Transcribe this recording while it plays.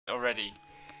already.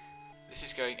 This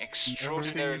is going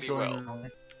extraordinarily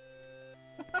well.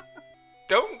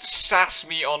 Don't sass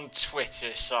me on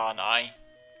Twitter, Sanai.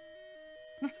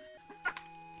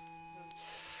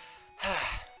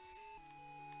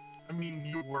 I mean,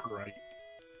 you were right.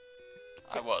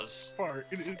 I was.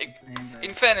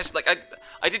 In fairness, like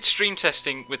I did stream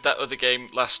testing with that other game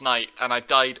last night, and I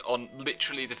died on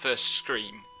literally the first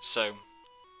scream. So.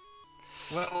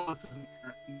 Well,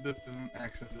 this isn't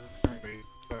actually turn-based,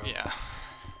 so. Yeah.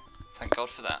 Thank God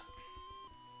for that.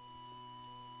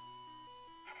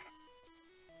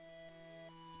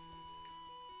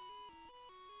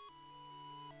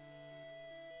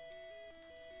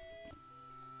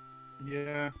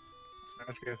 Yeah,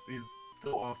 Smashcast is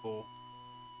still awful.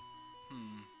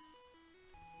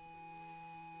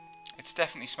 It's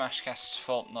definitely Smashcast's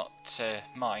fault, not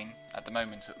mine, at the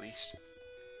moment at least.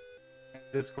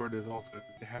 Discord is also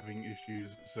having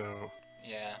issues, so...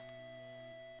 Yeah.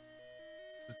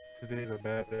 Today's a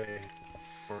bad day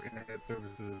for internet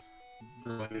services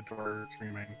related to our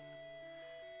streaming.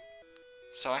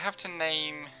 So I have to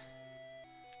name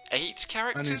 8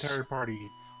 characters? An entire party.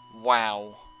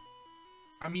 Wow.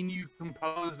 I mean, you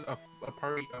compose a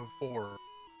party of 4.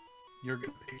 You're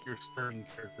gonna pick your starting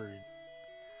character.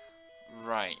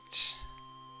 Right.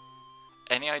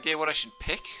 Any idea what I should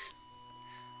pick?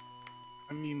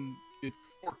 I mean, it's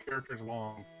 4 characters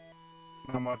long.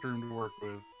 Not much room to work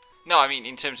with. No, I mean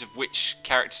in terms of which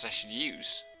characters I should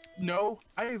use. No,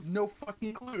 I have no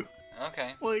fucking clue.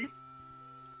 Okay. Like,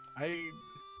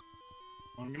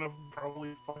 I'm gonna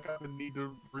probably fuck up and need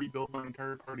to rebuild my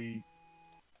entire party.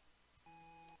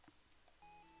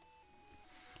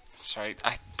 Sorry,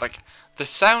 the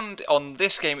sound on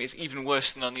this game is even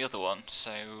worse than on the other one,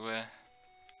 so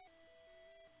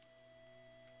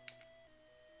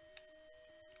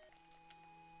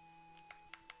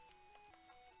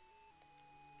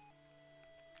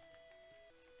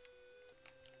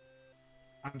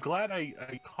I'm glad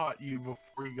I caught you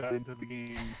before you got into the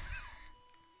game.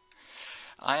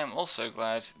 I am also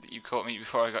glad that you caught me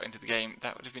before I got into the game.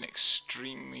 That would have been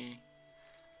extremely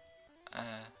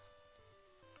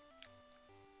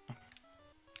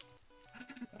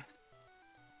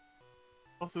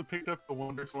Also picked up the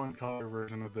WonderSwan color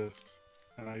version of this,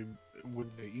 and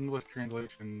with the English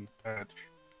translation patch,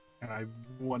 and I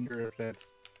wonder if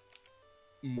that's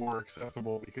more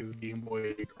accessible because Game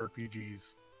Boy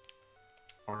RPGs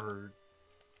are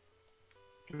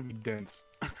gonna be dense.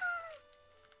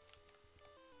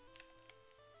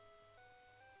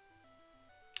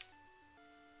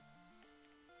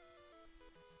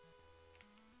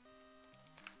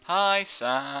 Hi,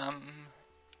 Sam.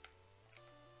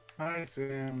 Hi,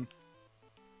 Sam.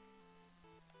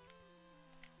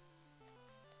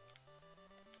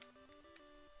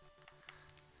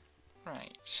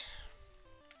 Right.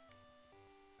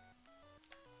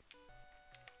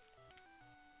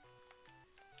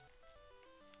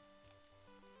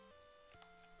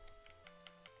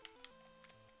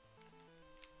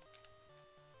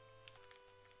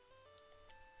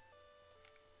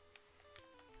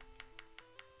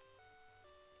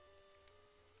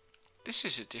 This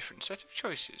is a different set of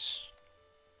choices.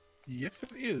 Yes,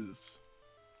 it is.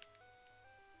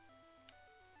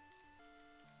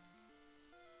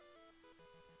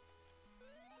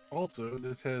 Also,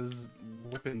 this has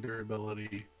weapon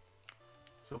durability,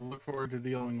 so look forward to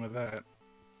dealing with that.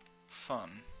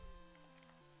 Fun.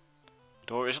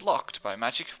 Door is locked by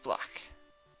magic of black.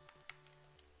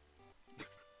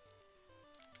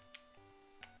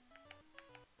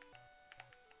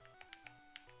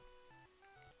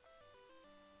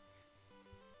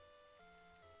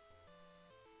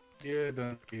 Yeah,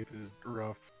 Dunscape is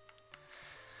rough.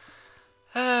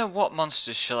 What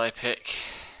monsters shall I pick?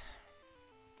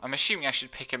 I'm assuming I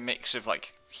should pick a mix of,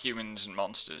 like, humans and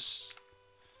monsters.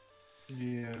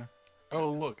 Yeah.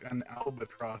 Oh, look, an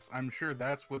albatross. I'm sure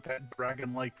that's what that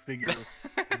dragon-like figure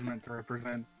is meant to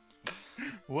represent.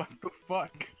 What the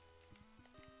fuck?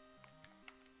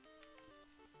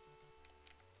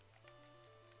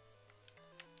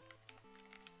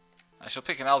 I shall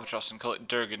pick an albatross and call it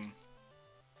Durgan.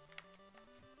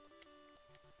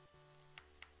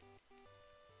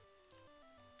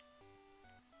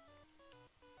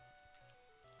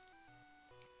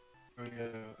 Oh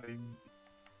yeah,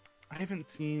 I haven't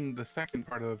seen the second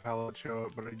part of the palette show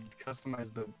up, but I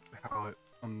customized the palette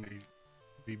on my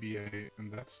VBA,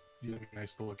 and that's really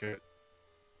nice to look at.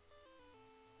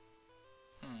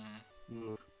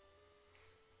 Ugh.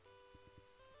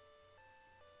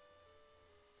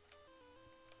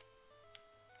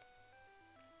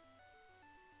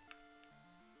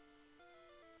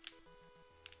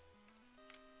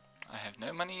 I have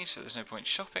no money, so there's no point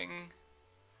shopping.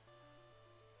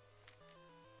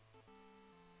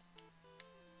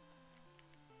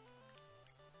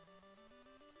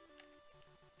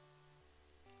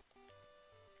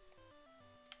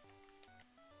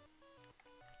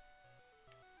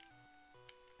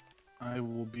 I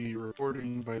will be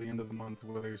reporting by the end of the month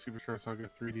whether Superstar Saga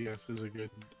 3DS is a good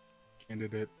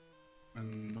candidate,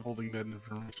 and holding that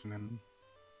information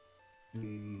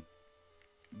in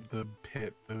the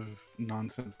pit of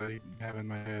nonsense I have in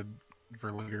my head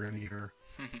for later in the year.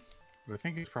 But I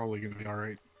think he's probably going to be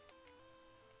alright.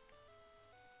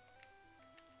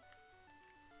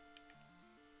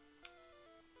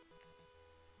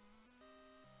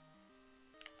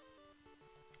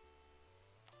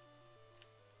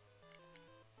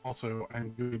 Also,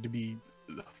 I'm going to be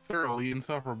thoroughly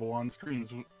insufferable on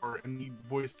screens or any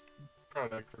voiced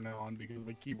product from now on because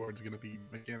my keyboard's going to be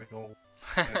mechanical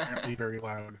and apparently very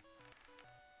loud.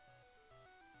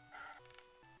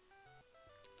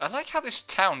 I like how this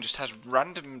town just has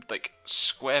random, like,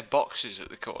 square boxes at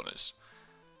the corners.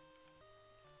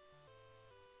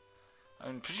 I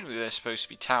mean, presumably they're supposed to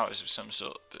be towers of some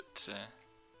sort, but...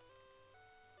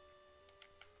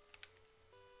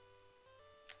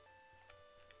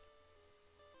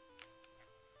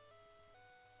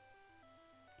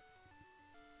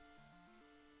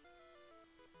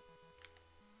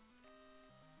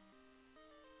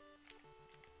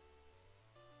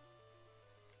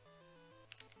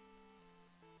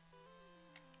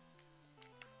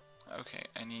 Okay,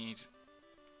 I need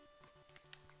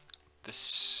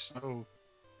this. Oh.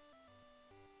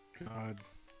 God.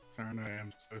 Sarna, I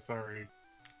am so sorry.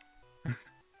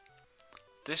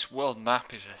 This world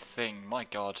map is a thing, my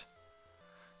god.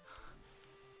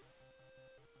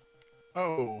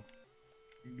 Oh.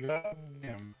 God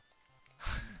damn.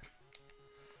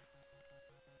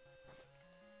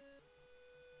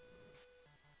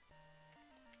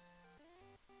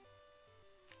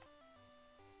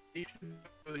 You should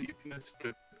know that you can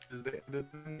skip is the edited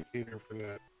indicator for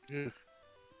that. Ugh.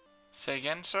 Say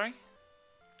again, sorry?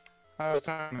 I was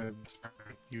trying to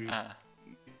use Ah.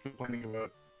 complaining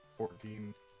about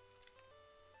 14.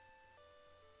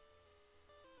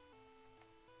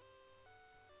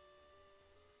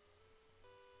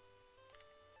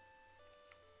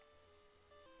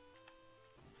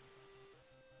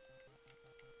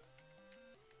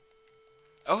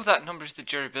 Oh, that number is the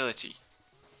durability.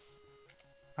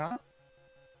 Huh?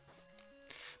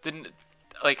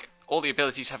 Like, all the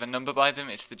abilities have a number by them,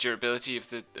 it's the durability of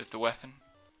the weapon.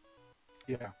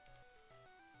 Yeah.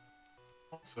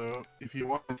 Also, if you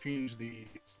want to change the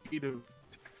speed of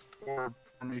text or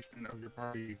formation of your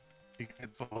party, you can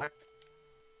hit select,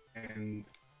 and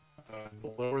the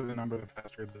lower the number, the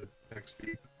faster the text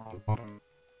speed on the bottom.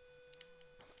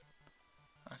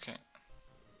 Okay.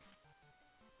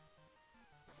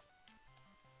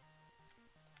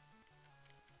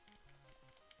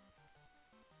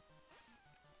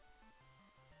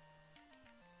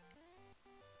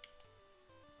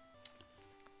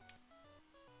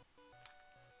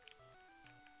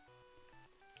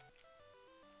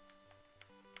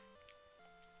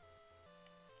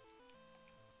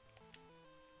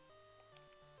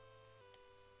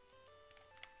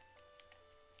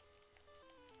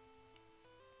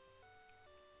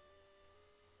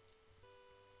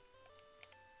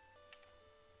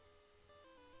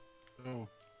 Oh.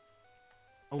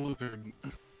 A lizard.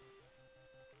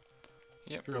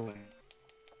 Yep. Thrilling.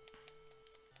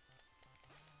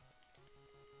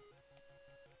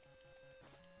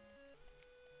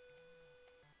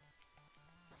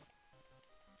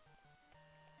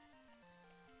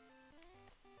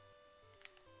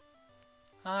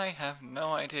 I have no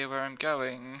idea where I'm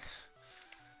going.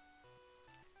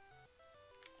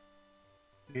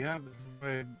 Yeah, this is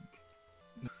why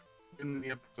in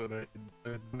the episode I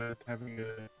advised having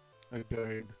a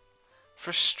guide.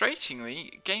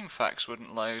 Frustratingly, GameFAQs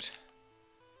wouldn't load.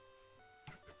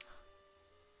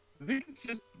 I think it's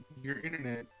just your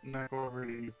internet not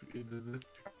cooperating this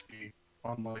choppy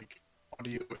on like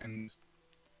audio and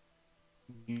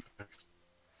effects.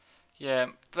 Yeah,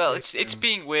 well, it's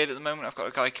being weird at the moment. I've got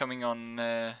a guy coming on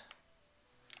When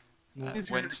is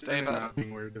your Wednesday internet about... not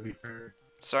being weird, to be fair?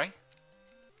 Sorry?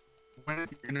 When is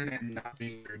your internet not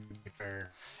being weird, to be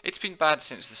fair? It's been bad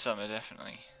since the summer,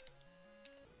 definitely.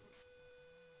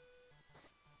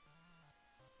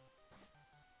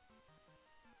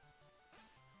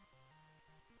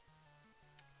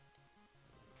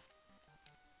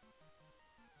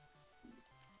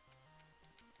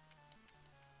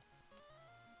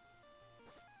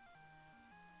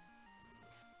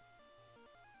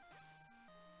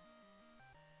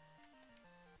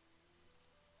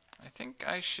 I think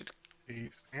I should... Hey,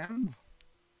 Sam?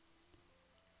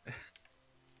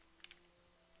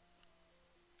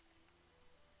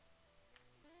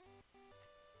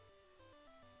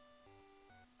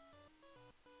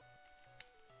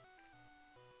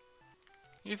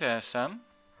 You there, Sam?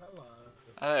 Hello.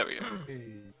 Oh, there we go. Hey.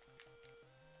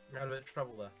 You had a bit of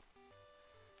trouble there.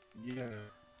 Yeah.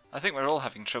 I think we're all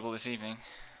having trouble this evening.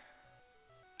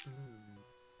 Hmm.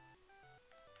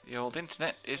 The old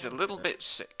internet is a little bit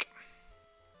sick.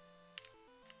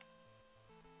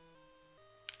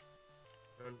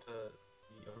 Going to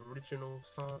the original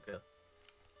SaGa.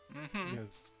 Mm-hmm.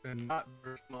 Yes. And not the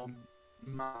original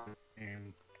mod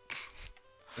game.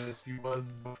 As he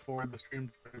was before the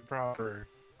stream started proper.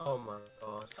 Oh my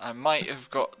god. I might have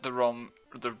got the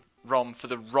ROM for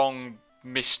the wrong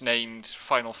misnamed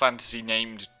Final Fantasy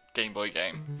named Game Boy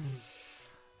game.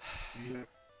 Yeah.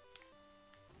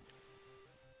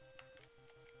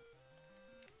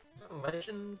 Is that a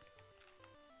legend?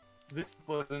 This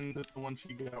wasn't the one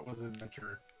she got was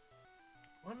Adventure.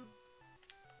 What?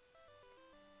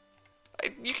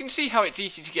 You can see how it's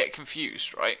easy to get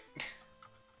confused, right?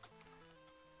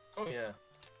 Oh yeah.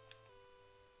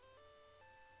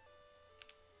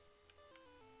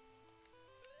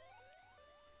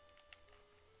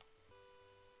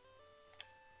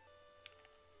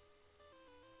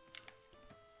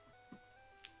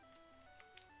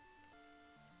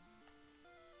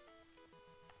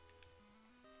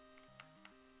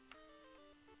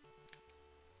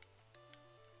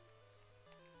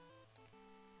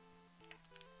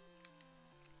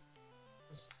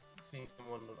 Just seeing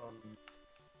someone on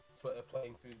Twitter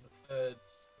playing through the third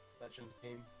Legend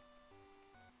game.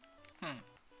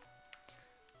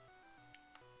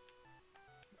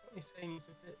 He's saying he's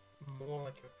a bit more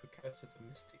like a precursor to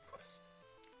Mystic Quest.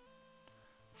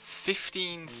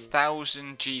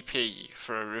 15,000 GP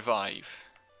for a revive.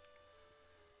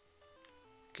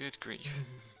 Good grief.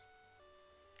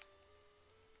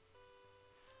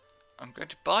 I'm going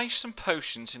to buy some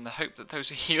potions in the hope that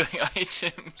those are healing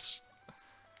items.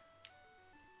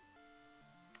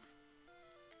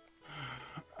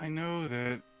 I know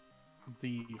that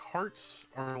the hearts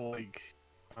are like,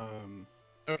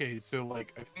 okay, so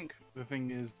like, I think the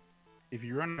thing is, if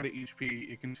you run out of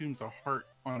HP, it consumes a heart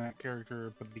on that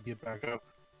character, but they get back up.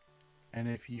 And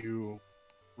if you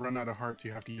run out of hearts,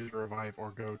 you have to use a revive or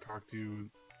go talk to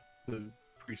the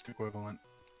priest equivalent.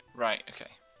 Right, okay.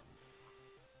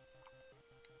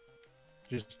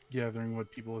 Just gathering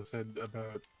what people have said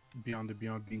about Beyond the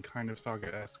Beyond being kind of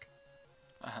SaGa-esque.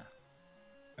 Uh-huh.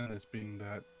 And this being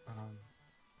that,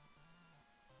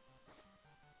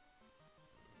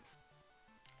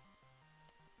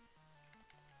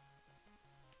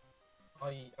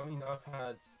 I mean, I've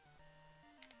had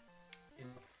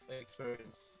enough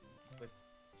experience with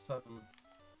some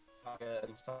SaGa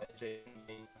and strategy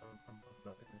games. I'm probably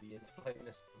not going to be into playing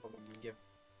this. I'm probably going to give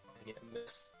it a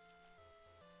miss.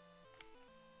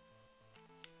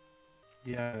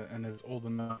 yeah, and it's old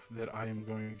enough that I am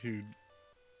going to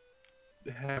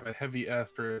have a heavy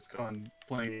asterisk on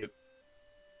playing it.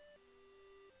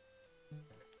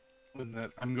 And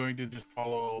that I'm going to just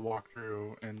follow a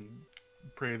walkthrough and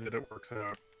pray that it works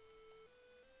out.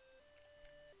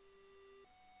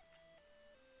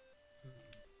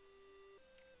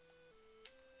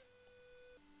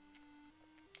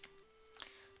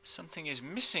 Something is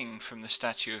missing from the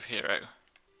statue of Hero,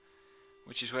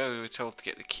 which is where we were told to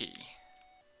get the key.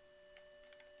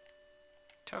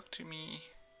 Talk to me.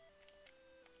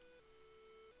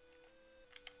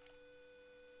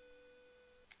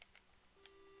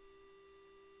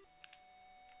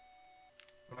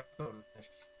 I couldn't.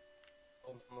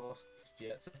 I lost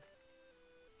yet.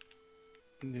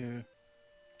 Yeah.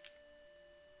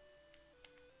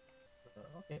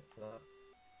 Okay, for that.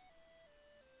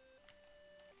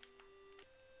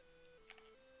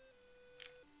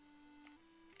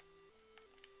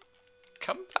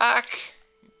 Come back,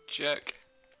 you jerk.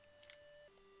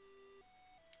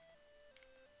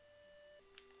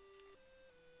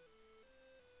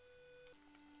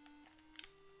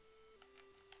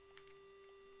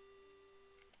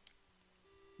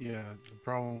 Yeah, the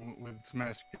problem with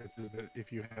Smash Kids is that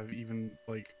if you have even,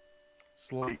 like,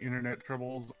 slight internet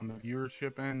troubles on the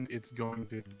viewership end, it's going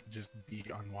to just be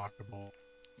unwatchable.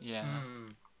 Yeah.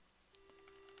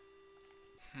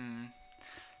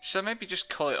 So maybe just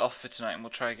call it off for tonight and we'll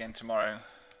try again tomorrow.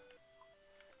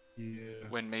 Yeah.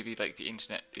 When maybe like the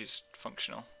internet is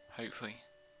functional, hopefully.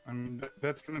 I mean,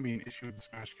 that's going to be an issue with the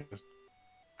Smash Cast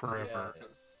forever. Yeah,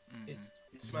 it's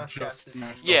It's Smash just Cast.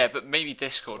 Smash Yeah, but maybe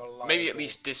Discord. Reliable. Maybe at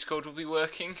least Discord will be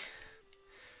working.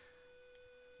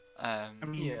 I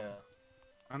mean, Yeah.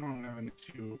 I don't have an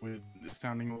issue with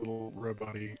sounding a little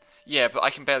robot-y. Yeah, but I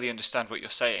can barely understand what you're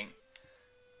saying.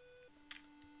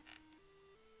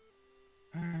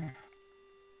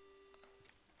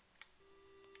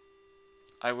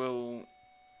 I will...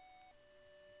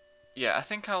 Yeah, I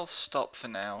think I'll stop for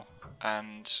now,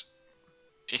 and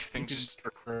if You things... can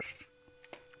start fresh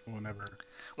whenever.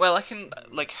 Well, I can,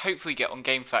 like, hopefully get on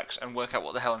GameFAQs and work out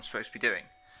what the hell I'm supposed to be doing.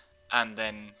 And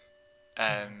then,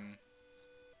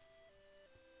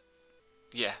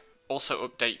 yeah, also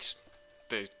update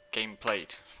the game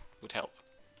played would help.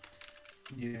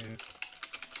 Yeah.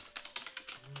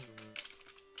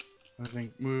 I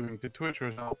think moving to Twitch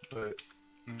would help, but...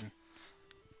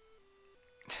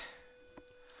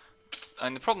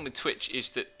 And the problem with Twitch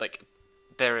is that, like,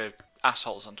 there are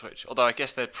assholes on Twitch. Although I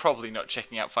guess they're probably not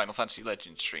checking out Final Fantasy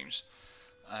Legends streams.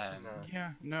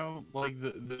 Yeah, no, like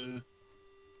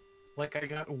like I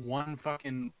got one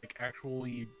fucking like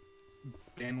actually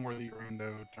ban-worthy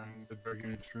rando during the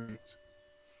Dragon streams.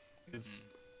 It's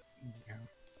yeah.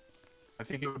 I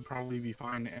think it would probably be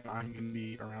fine, and I'm gonna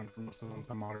be around for most of them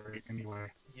to moderate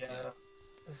anyway. Yeah,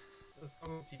 as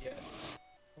long as you get,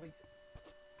 like,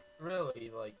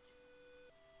 really, like,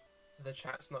 the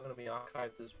chat's not going to be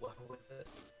archived as well with it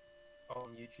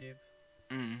on YouTube.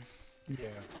 Yeah.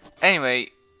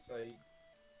 Anyway, So,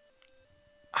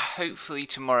 hopefully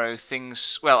tomorrow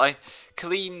things... Well,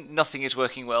 Colleen, nothing is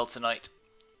working well tonight.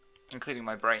 Including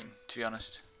my brain, to be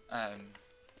honest.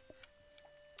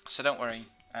 So don't worry.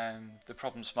 The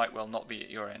problems might well not be at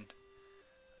your end.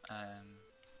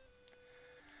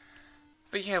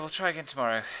 But yeah, we'll try again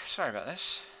tomorrow. Sorry about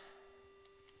this.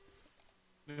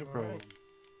 No problem.